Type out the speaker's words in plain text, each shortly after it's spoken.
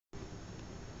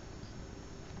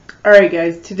Alright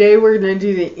guys, today we're going to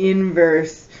do the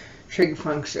inverse trig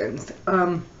functions.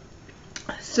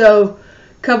 So,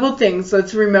 couple things.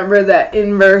 Let's remember that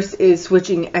inverse is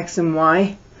switching x and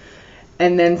y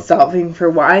and then solving for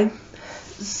y.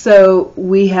 So,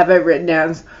 we have it written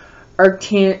as arc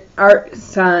sine,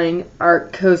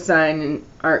 arc cosine, and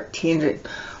arc tangent.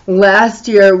 Last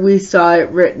year we saw it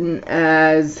written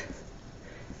as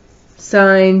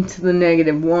sine to the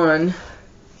 -1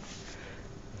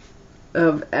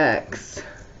 of x,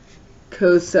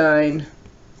 cosine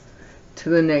to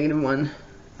the -1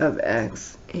 of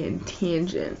x, and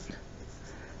tangent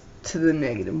to the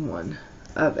 -1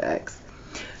 of x.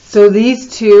 So these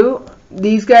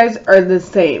guys are the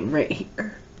same right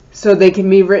here. So they can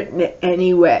be written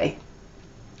any way.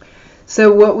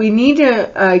 So what we need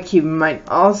to keep in mind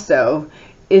also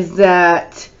is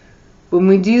that when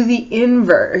we do the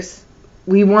inverse,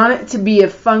 we want it to be a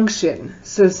function.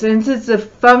 So since it's a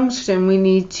function, we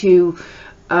need to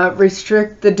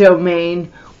restrict the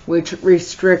domain, which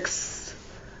restricts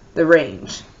the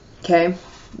range. Okay?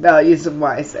 Values of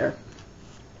y's there.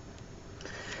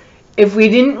 If we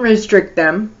didn't restrict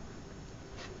them,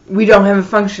 we don't have a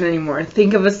function anymore.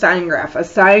 Think of a sine graph. A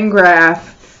sine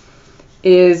graph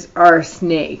is our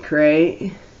snake,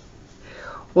 right?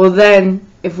 Well then,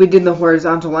 if we did the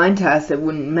horizontal line test, it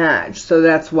wouldn't match. So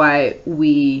that's why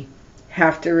we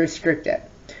have to restrict it.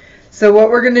 So what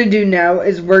we're going to do now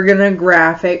is we're going to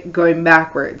graph it going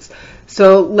backwards.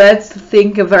 So let's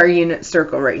think of our unit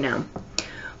circle right now.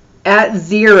 At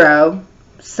 0,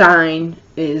 sine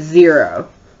is 0.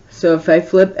 So if I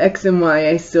flip x and y,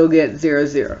 I still get 0,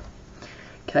 0.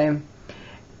 Okay.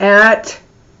 At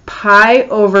pi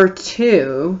over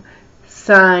 2,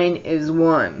 sine is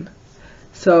 1.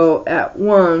 So at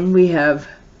 1, we have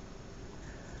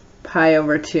pi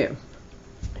over 2.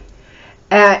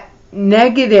 At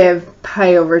negative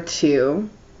pi over 2,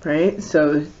 right,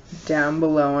 so down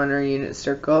below on our unit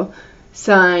circle,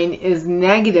 sine is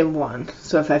 -1.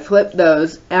 So if I flip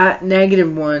those, at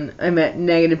 -1, I'm at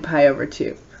negative pi over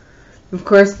 2. Of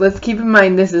course, let's keep in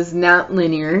mind this is not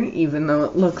linear, even though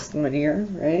it looks linear,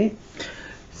 right?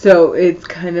 So it's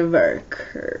kind of our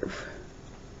curve.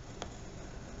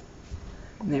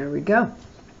 There we go.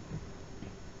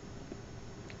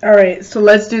 Alright, so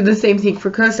let's do the same thing for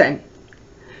cosine.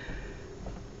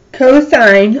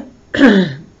 Cosine,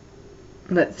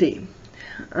 let's see.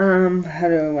 How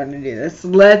do I want to do this?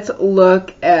 Let's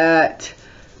look at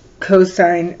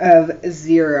cosine of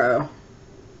 0.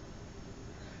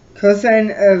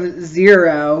 Cosine of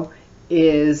 0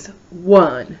 is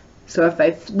 1. So if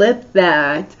I flip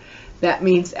that, that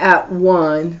means at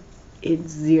 1,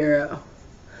 it's 0.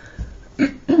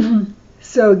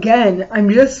 So again, I'm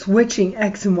just switching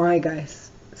x and y, guys.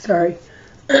 Sorry.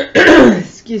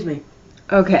 Excuse me.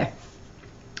 Okay.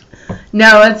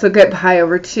 Now let's look at pi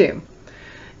over 2.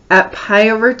 At pi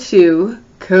over 2,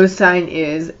 cosine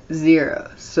is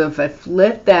 0. So if I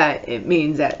flip that, it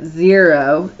means at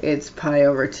 0, it's pi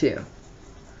over 2.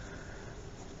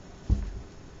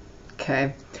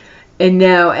 Okay. And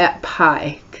now at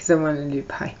pi, because I want to do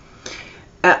pi.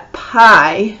 At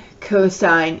pi,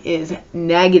 cosine is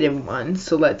 -1.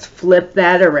 So let's flip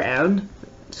that around.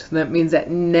 So that means at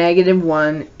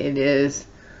 -1, it is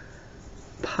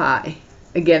pi.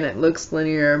 Again, it looks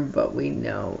linear, but we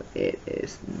know it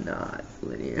is not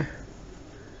linear.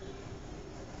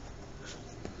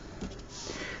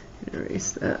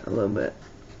 Erase that a little bit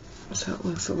so it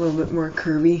looks a little bit more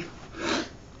curvy.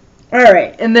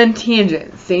 Alright, and then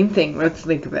tangent. Same thing. Let's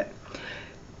think of it.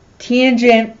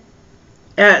 Tangent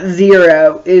at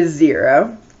 0 is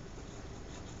 0.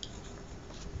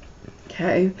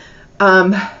 Okay.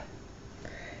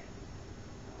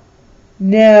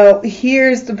 Now,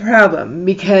 here's the problem.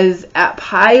 Because at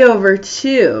pi over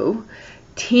 2,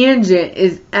 tangent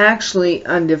is actually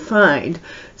undefined.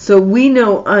 So we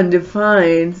know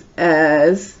undefined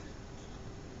as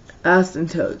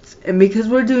asymptotes. And because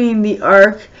we're doing the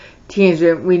arc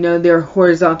tangent, we know they're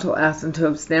horizontal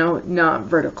asymptotes now, not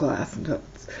vertical asymptotes.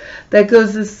 That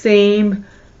goes the same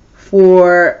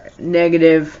for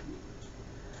negative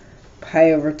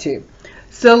pi over 2.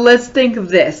 So let's think of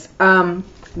this.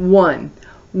 1.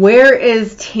 Where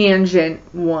is tangent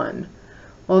 1?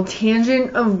 Well,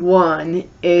 tangent of 1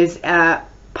 is at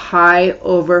pi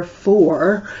over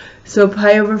 4. So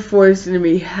pi over 4 is going to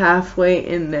be halfway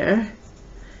in there,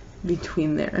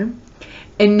 between there.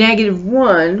 And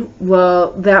 -1,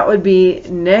 well, that would be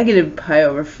negative pi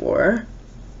over 4.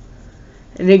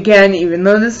 And again, even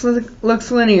though this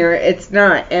looks linear, it's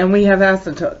not. And we have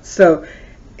asymptotes. So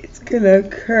it's going to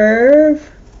curve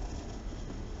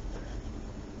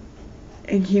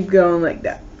and keep going like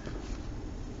that.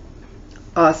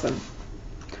 Awesome.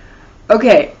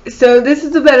 Okay, so this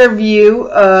is a better view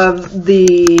of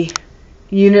the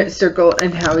unit circle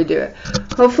and how we do it.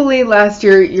 Hopefully last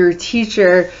year your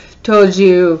teacher told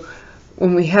you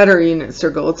when we had our unit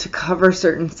circle to cover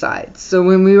certain sides. So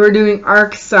when we were doing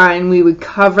arc sine, we would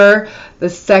cover the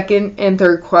second and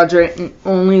third quadrant and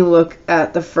only look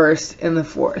at the first and the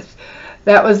fourth.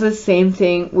 That was the same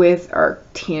thing with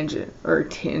arctangent or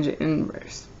tangent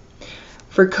inverse.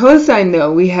 For cosine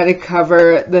though, we had to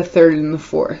cover the third and the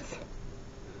fourth.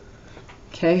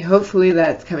 Okay, hopefully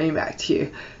that's coming back to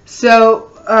you. So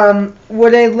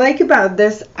what I like about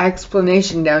this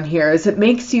explanation down here is it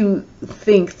makes you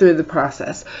think through the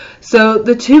process. So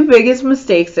the two biggest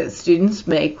mistakes that students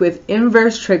make with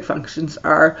inverse trig functions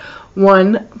are,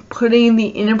 one, putting the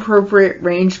inappropriate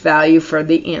range value for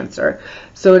the answer.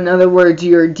 So in other words,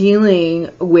 you're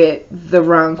dealing with the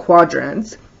wrong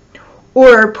quadrants,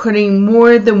 or putting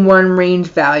more than one range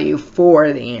value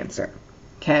for the answer.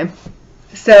 Okay,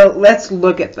 so let's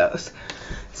look at those.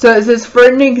 So it says, for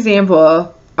an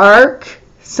example, arc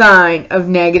sine of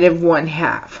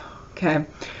 -1/2. Okay.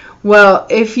 Well,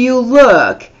 if you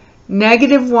look,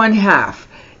 -1/2,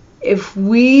 if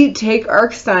we take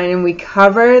arc sine and we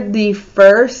cover the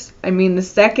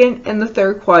second and the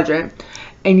third quadrant,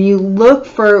 and you look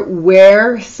for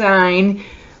where sine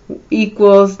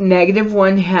equals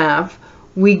 -1/2,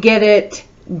 we get it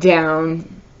down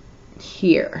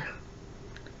here,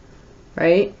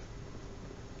 right?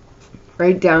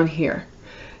 Right down here.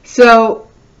 So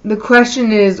the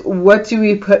question is, what do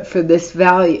we put for this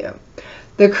value?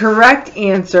 The correct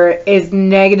answer is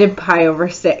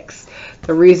 -pi/6.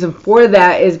 The reason for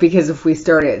that is because if we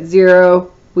start at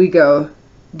 0, we go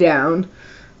down.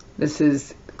 This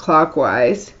is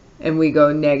clockwise, and we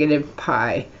go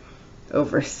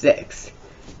 -pi/6.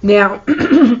 Now,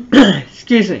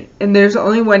 excuse me, and there's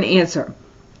only one answer.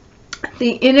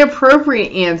 The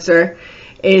inappropriate answer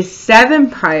is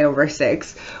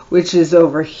 7pi/6, which is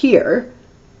over here,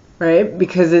 right?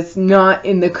 Because it's not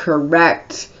in the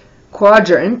correct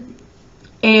quadrant.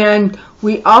 And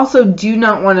we also do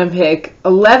not want to pick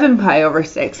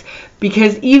 11pi/6,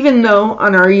 because even though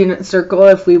on our unit circle,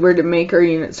 if we were to make our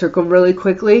unit circle really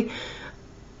quickly,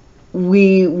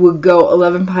 we would go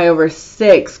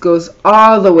 11pi/6 goes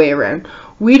all the way around.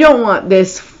 We don't want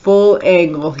this full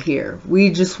angle here. We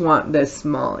just want this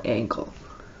small angle.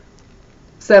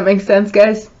 Does that make sense,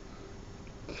 guys?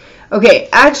 Okay,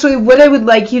 actually what I would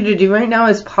like you to do right now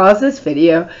is pause this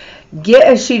video,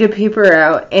 get a sheet of paper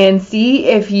out, and see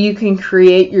if you can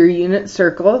create your unit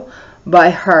circle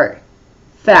by heart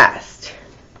fast.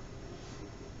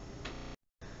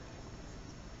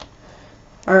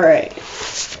 Alright,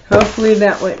 hopefully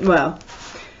that went well.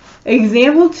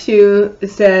 Example 2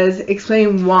 says,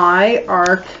 explain why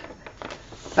arc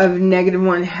of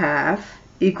 -1/2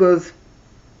 equals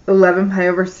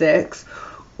 11pi/6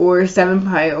 or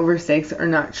 7pi/6 are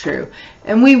not true.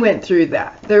 And we went through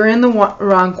that. They're in the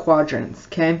wrong quadrants,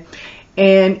 okay?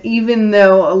 And even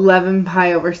though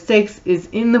 11pi/6 is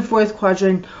in the fourth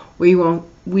quadrant, we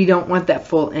don't want that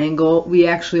full angle. We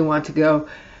actually want to go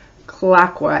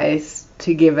clockwise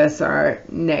to give us our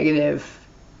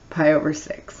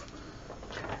 -pi/6.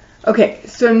 Okay,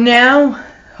 so now,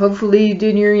 hopefully you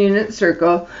did your unit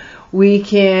circle. We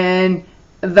can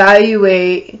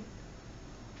evaluate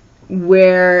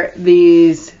where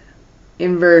these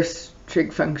inverse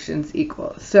trig functions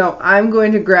equal. So I'm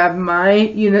going to grab my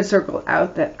unit circle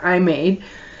out that I made.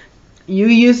 You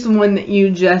use the one that you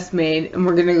just made, and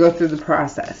we're going to go through the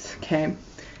process, okay?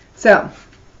 So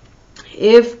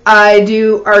if I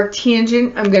do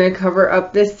arctangent, I'm going to cover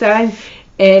up this side,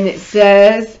 and it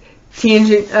says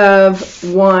tangent of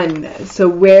 1. So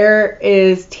where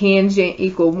is tangent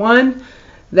equal 1?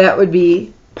 That would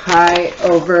be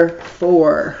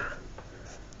pi/4.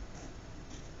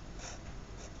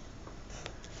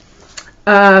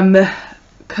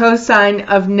 Cosine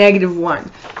of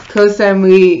 -1. Cosine,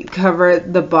 we cover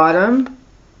the bottom.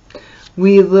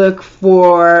 We look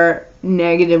for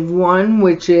 -1,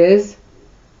 which is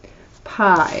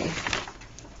pi.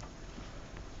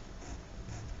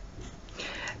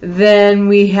 Then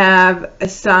we have a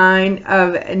sine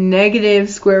of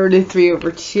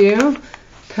 -√3/2.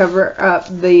 Cover up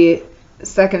the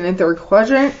second and third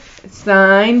quadrant.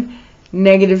 Sine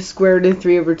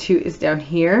 -√3/2 is down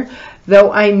here.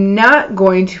 Though I'm not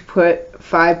going to put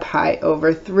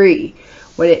 5pi/3.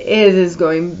 What it is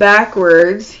going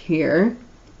backwards here,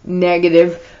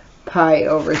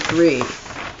 -pi/3.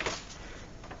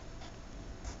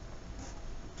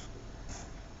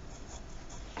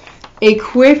 A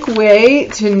quick way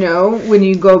to know when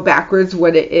you go backwards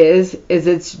what it is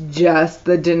it's just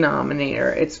the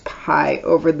denominator. It's pi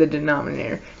over the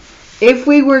denominator. If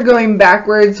we were going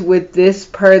backwards with this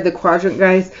part of the quadrant,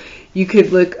 guys, you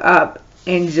could look up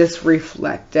and just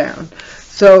reflect down.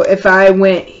 So if I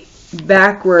went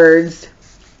backwards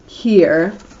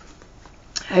here,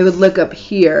 I would look up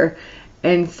here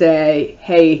and say,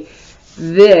 hey,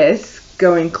 this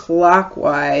going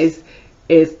clockwise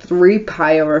is 3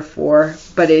 pi over 4,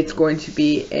 but it's going to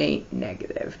be a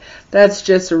negative. That's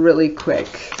just a really quick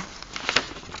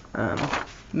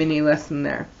mini lesson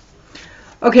there.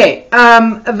 Okay,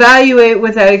 evaluate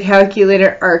without a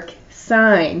calculator arc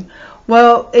sine.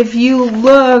 Well, if you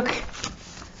look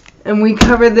and we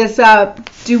cover this up,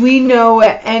 do we know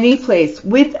at any place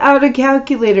without a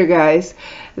calculator, guys,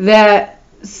 that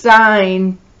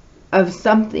sine of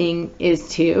something is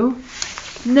 2?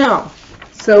 No.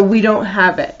 So we don't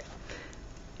have it.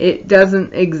 It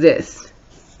doesn't exist.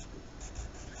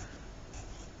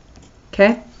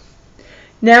 Okay?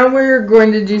 Now we're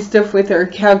going to do stuff with our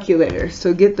calculator.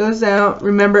 So get those out.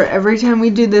 Remember, every time we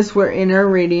do this, we're in our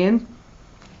radian.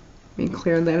 Let me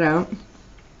clear that out.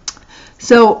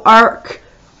 So arc.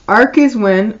 Arc is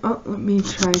when, oh, let me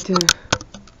try to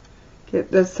get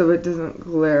this so it doesn't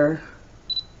glare.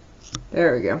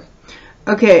 There we go.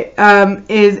 Okay,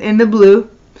 is in the blue.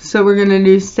 So we're going to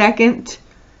do second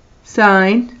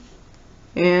sine,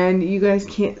 and you guys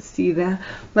can't see that.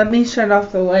 Let me shut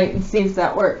off the light and see if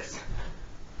that works.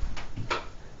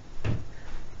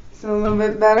 So a little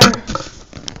bit better.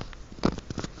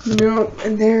 Nope,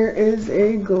 and there is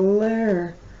a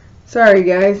glare. Sorry,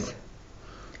 guys.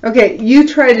 Okay, you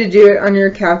try to do it on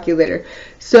your calculator.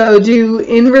 So do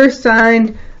inverse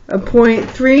sine of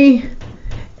 0.3,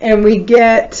 and we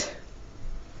get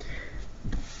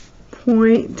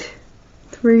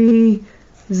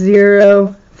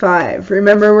 0.305.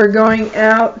 Remember, we're going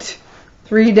out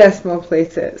 3 decimal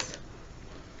places.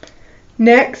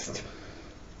 Next,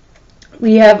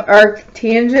 we have arc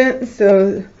tangent,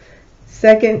 so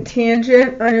second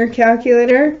tangent on your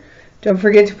calculator. Don't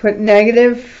forget to put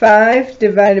 -5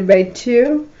 divided by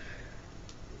 2,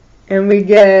 and we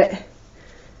get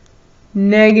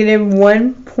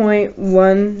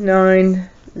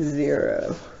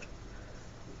 -1.190.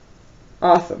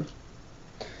 Awesome.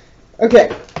 Okay,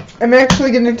 I'm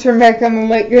actually going to turn back on the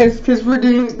light, guys, because we're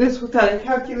doing this without a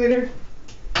calculator.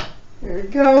 There we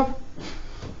go.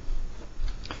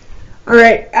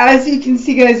 Alright, as you can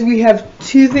see, guys, we have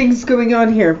 2 things going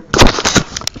on here.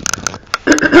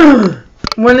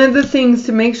 One of the things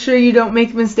to make sure you don't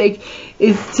make a mistake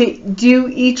is to do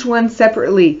each one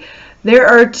separately. There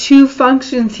are 2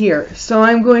 functions here, so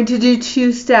I'm going to do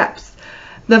 2 steps.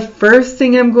 The first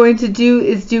thing I'm going to do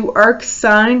is do arc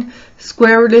sine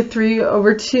square root of 3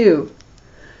 over 2.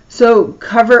 So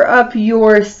cover up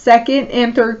your second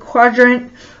and third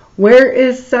quadrant. Where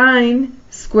is sine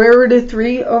square root of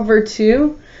 3 over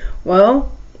 2?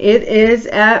 Well, it is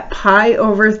at pi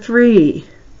over 3.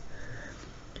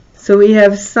 So we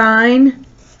have sine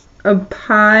of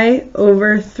pi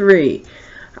over 3.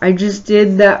 I just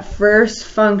did that first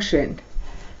function.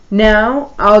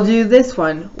 Now, I'll do this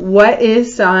one. What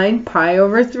is sine pi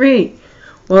over 3?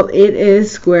 Well, it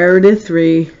is square root of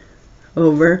 3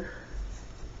 over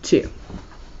 2.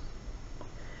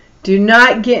 Do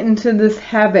not get into this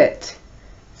habit.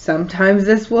 Sometimes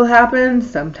this will happen,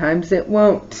 sometimes it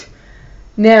won't.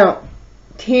 Now,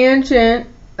 tangent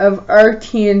of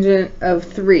arctangent of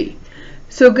 3.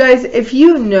 So guys, if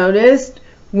you noticed,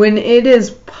 when it is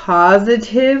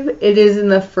positive, it is in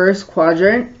the first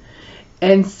quadrant.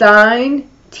 And sine,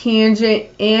 tangent,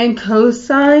 and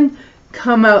cosine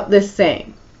come out the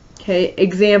same. Okay,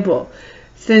 example.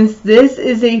 Since this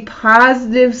is a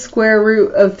positive square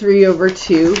root of 3 over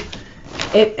 2,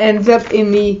 it ends up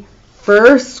in the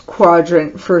first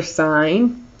quadrant for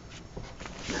sine,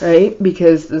 right?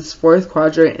 Because this fourth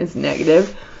quadrant is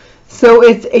negative. So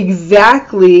it's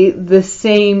exactly the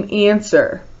same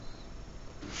answer.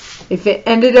 If it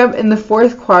ended up in the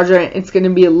fourth quadrant, it's going to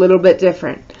be a little bit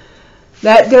different.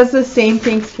 That does the same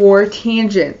thing for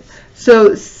tangent.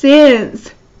 So since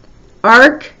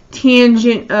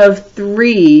arctangent of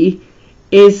 3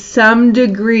 is some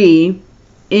degree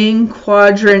in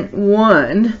quadrant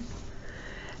 1,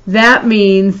 that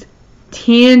means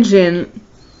tangent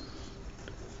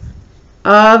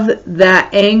of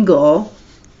that angle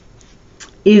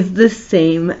is the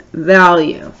same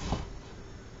value.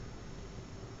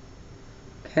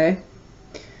 Okay?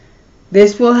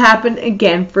 This will happen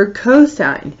again for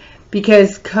cosine,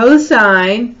 because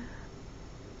cosine,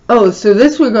 oh, so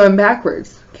this we're going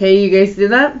backwards. Okay, you guys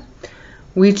did that?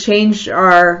 We changed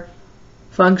our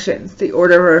functions, the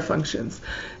order of our functions.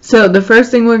 So the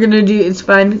first thing we're going to do is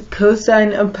find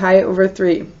cosine of pi over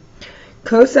 3.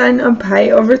 Cosine of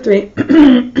pi over 3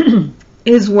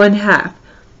 is 1/2.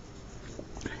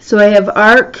 So I have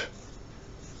arc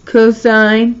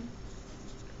cosine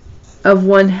of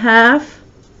 1/2.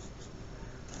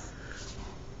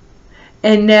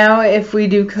 And now if we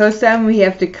do cosine, we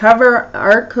have to cover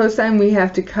arc cosine, we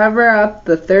have to cover up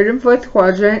the third and fourth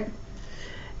quadrant.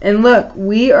 And look,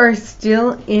 we are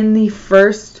still in the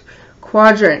first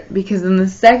quadrant because in the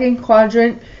second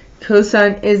quadrant,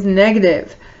 cosine is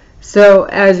negative. So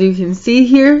as you can see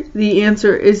here, the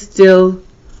answer is still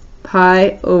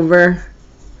pi over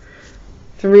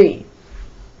 3.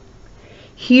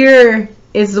 Here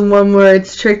is the one where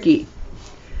it's tricky.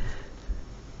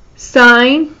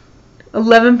 Sine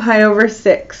 11 pi over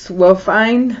 6. We'll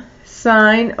find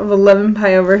sine of 11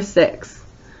 pi over 6.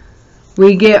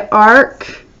 We get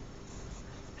arc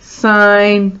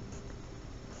sine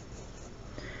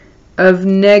of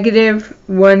negative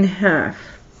 1/2.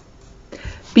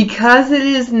 Because it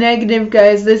is negative,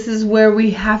 guys, this is where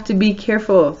we have to be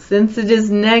careful. Since it is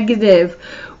negative,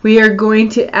 we are going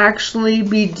to actually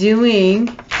be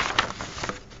doing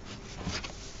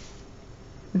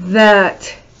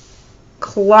that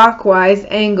clockwise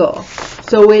angle.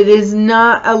 So it is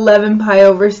not 11 pi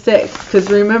over 6. Because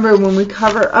remember, when we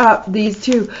cover up these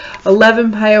two,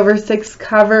 11 pi over 6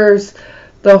 covers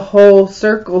the whole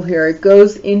circle here. It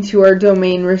goes into our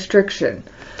domain restriction.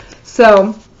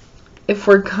 So if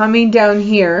we're coming down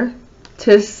here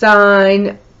to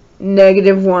sine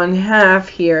negative 1/2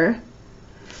 here,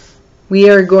 we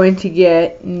are going to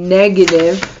get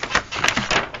negative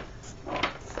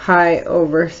pi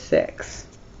over 6.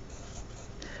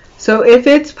 So if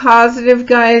it's positive,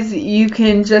 guys, you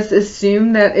can just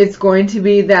assume that it's going to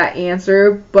be that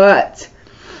answer, but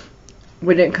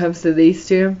when it comes to these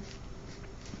two,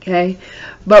 okay,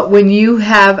 but when you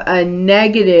have a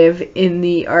negative in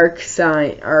the arc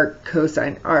sine, arc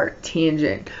cosine, arc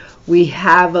tangent, we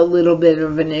have a little bit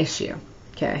of an issue,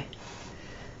 okay.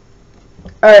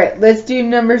 Alright, let's do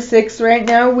number 6 right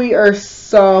now. We are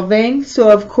solving. So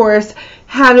of course,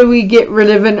 how do we get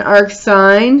rid of an arc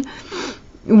sine?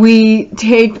 We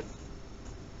take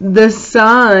the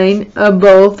sine of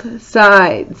both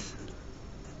sides.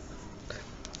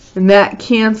 And that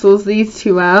cancels these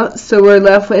two out. So we're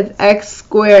left with x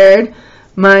squared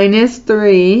minus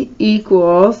 3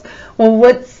 equals, well,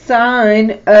 what's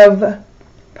sine of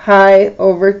pi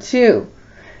over 2?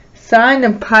 Sine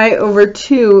of pi over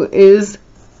 2 is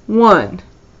 1.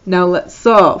 Now let's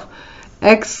solve.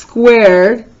 X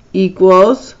squared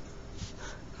equals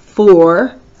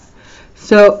 4.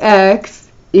 So x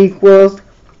equals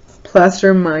plus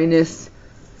or minus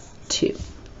 2.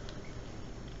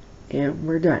 And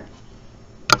we're done.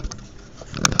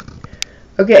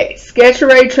 Okay, sketch a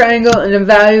right triangle and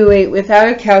evaluate without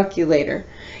a calculator.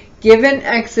 Given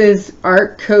x's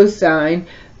arc cosine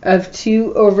of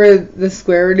 2 over the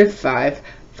square root of 5,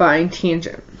 find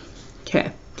tangent.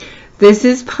 Okay, this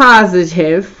is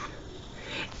positive,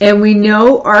 and we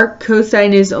know arc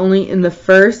cosine is only in the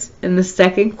first and the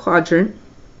second quadrant.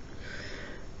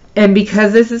 And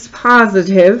because this is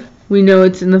positive, we know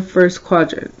it's in the first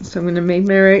quadrant. So I'm going to make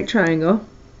my right triangle.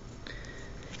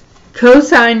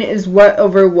 Cosine is what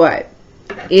over what?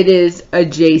 It is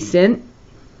adjacent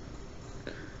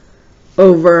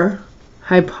over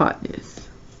hypotenuse.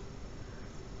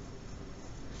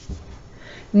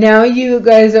 Now you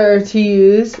guys are to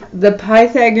use the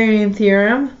Pythagorean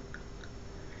theorem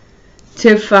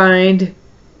to find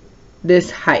this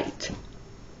height.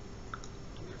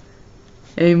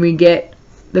 And we get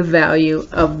the value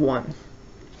of 1.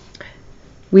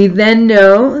 We then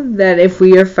know that if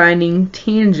we are finding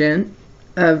tangent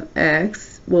of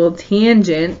x, well,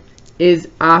 tangent is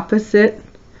opposite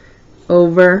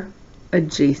over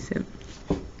adjacent.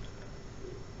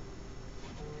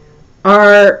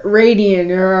 Our radian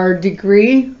or our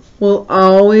degree will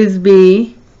always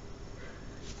be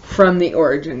from the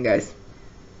origin, guys.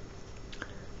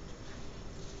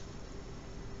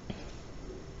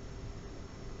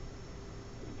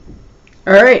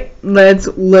 Alright, let's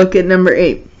look at number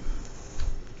 8.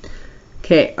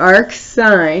 Okay, arc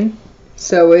sine,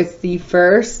 so it's the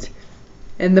first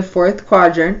and the fourth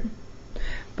quadrant,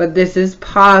 but this is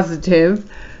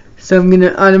positive, so I'm going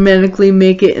to automatically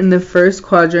make it in the first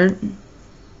quadrant.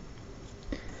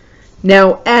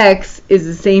 Now x is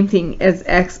the same thing as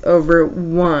x over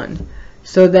 1,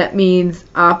 so that means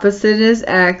opposite is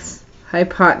x,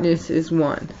 hypotenuse is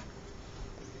 1.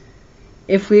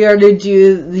 If we are to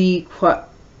do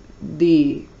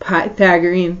the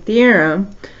Pythagorean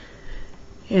theorem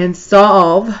and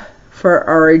solve for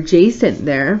our adjacent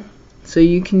there, so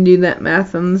you can do that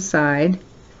math on the side.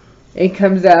 It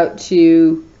comes out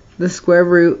to the square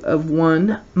root of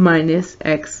 1 minus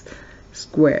x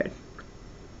squared.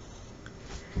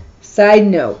 Side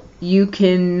note, you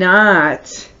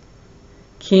cannot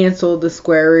cancel the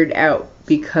square root out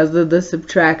because of the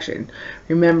subtraction.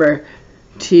 Remember,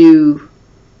 to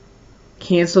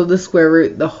cancel the square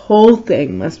root, the whole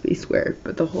thing must be squared,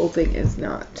 but the whole thing is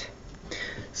not.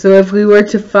 So if we were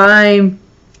to find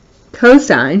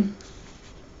cosine,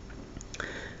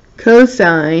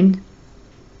 cosine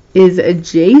is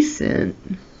adjacent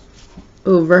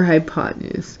over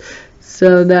hypotenuse.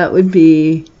 So that would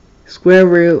be square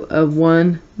root of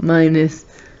 1 minus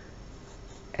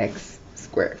x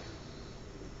squared.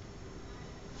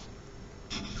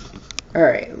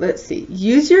 Alright, let's see.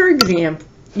 Use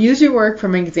your work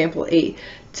from example 8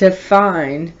 to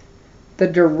find the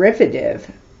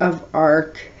derivative of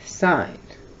arc sine.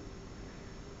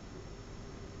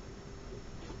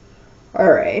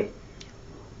 Alright,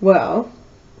 well,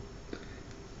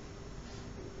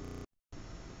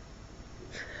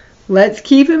 let's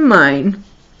keep in mind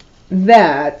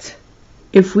that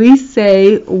if we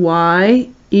say y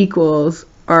equals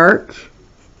arc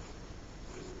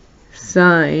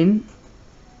sine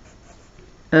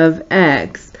of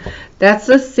x, that's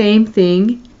the same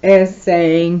thing as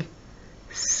saying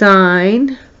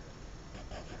sine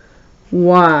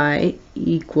y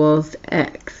equals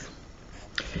x.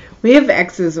 We have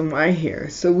x's and y here,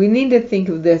 so we need to think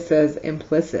of this as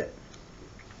implicit.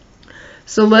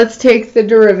 So let's take the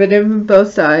derivative of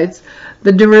both sides.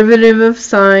 The derivative of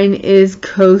sine is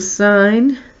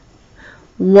cosine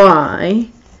y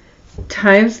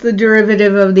times the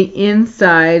derivative of the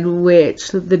inside, which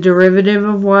the derivative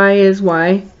of y is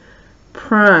y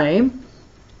prime,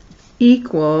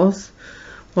 equals,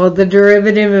 well, the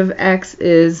derivative of x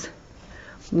is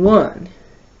 1.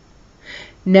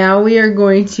 Now we are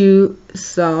going to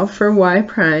solve for y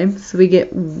prime, so we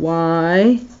get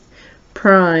y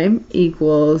prime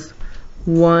equals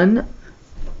 1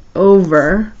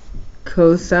 over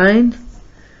cosine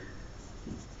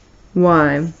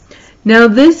y. Now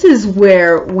this is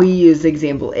where we use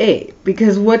example 8,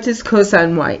 because what does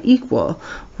cosine y equal?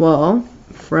 Well,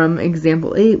 from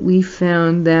example 8 we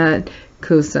found that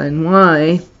cosine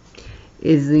y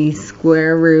is the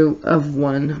square root of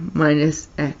 1 minus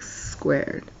x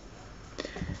squared.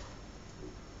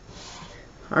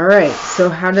 Alright, so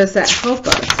how does that help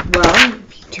us? Well,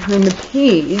 if you turn the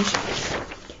page,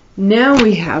 now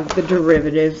we have the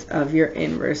derivatives of your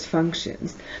inverse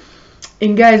functions.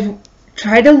 And guys,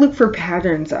 try to look for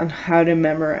patterns on how to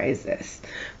memorize this.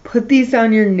 Put these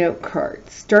on your note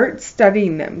cards. Start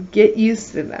studying them. Get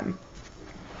used to them.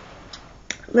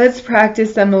 Let's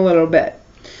practice them a little bit.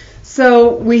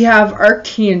 So we have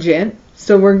arctangent.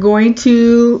 So we're going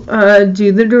to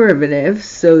do the derivative.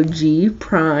 So g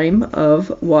prime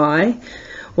of y.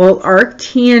 Well,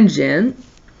 arctangent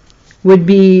would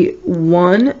be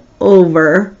 1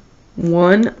 over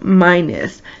 1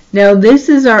 minus. Now this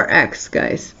is our x,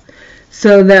 guys.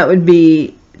 So that would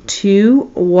be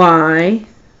 2y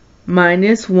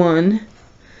minus 1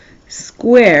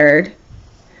 squared.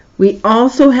 We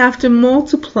also have to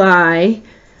multiply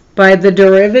by the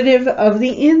derivative of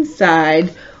the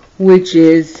inside, which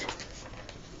is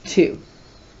 2.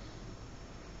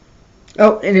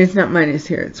 Oh, and it's not minus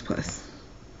here, it's plus.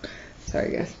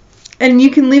 Sorry, guys. And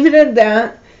you can leave it at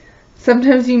that.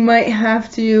 Sometimes you might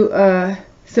have to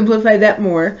simplify that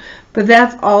more, but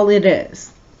that's all it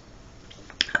is.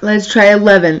 Let's try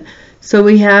 11. So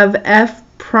we have f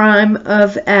prime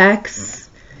of x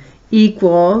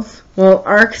equals, well,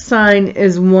 arc sine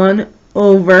is 1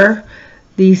 over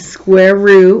the square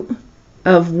root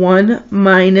of 1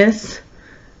 minus,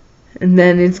 and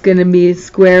then it's going to be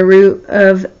square root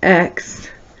of x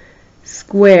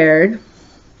squared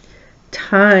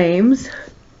times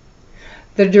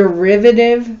the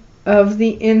derivative of the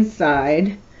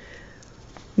inside,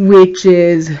 which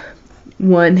is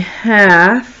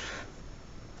 1/2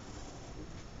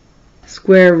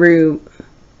 square root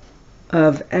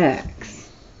of x.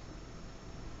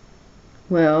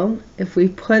 Well, if we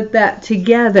put that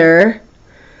together,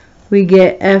 we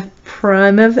get f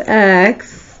prime of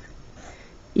x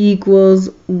equals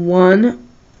 1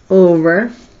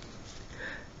 over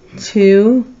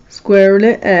 2 square root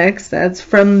of x, that's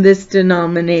from this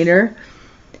denominator,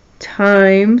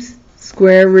 times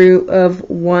square root of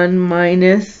 1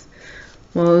 minus,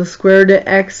 well, the square root of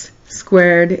x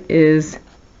squared is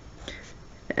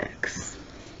x.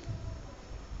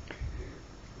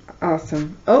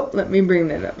 Awesome. Oh, let me bring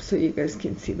that up so you guys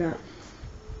can see that.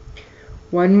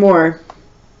 One more.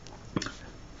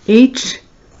 H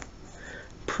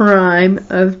prime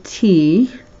of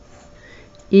t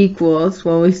equals,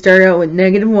 well, we start out with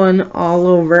 -1 all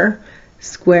over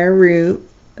square root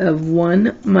of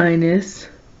 1 minus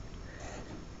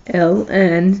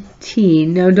ln t.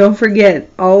 Now don't forget,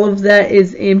 all of that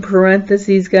is in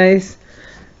parentheses, guys,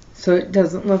 so it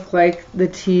doesn't look like the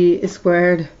t is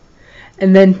squared.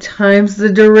 And then times the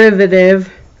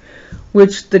derivative,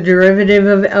 which the derivative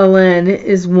of ln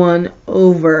is 1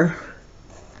 over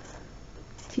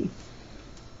t.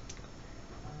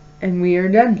 And we are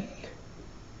done.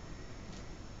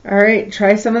 Alright,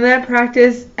 try some of that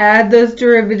practice. Add those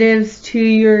derivatives to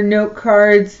your note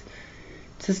cards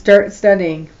to start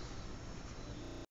studying.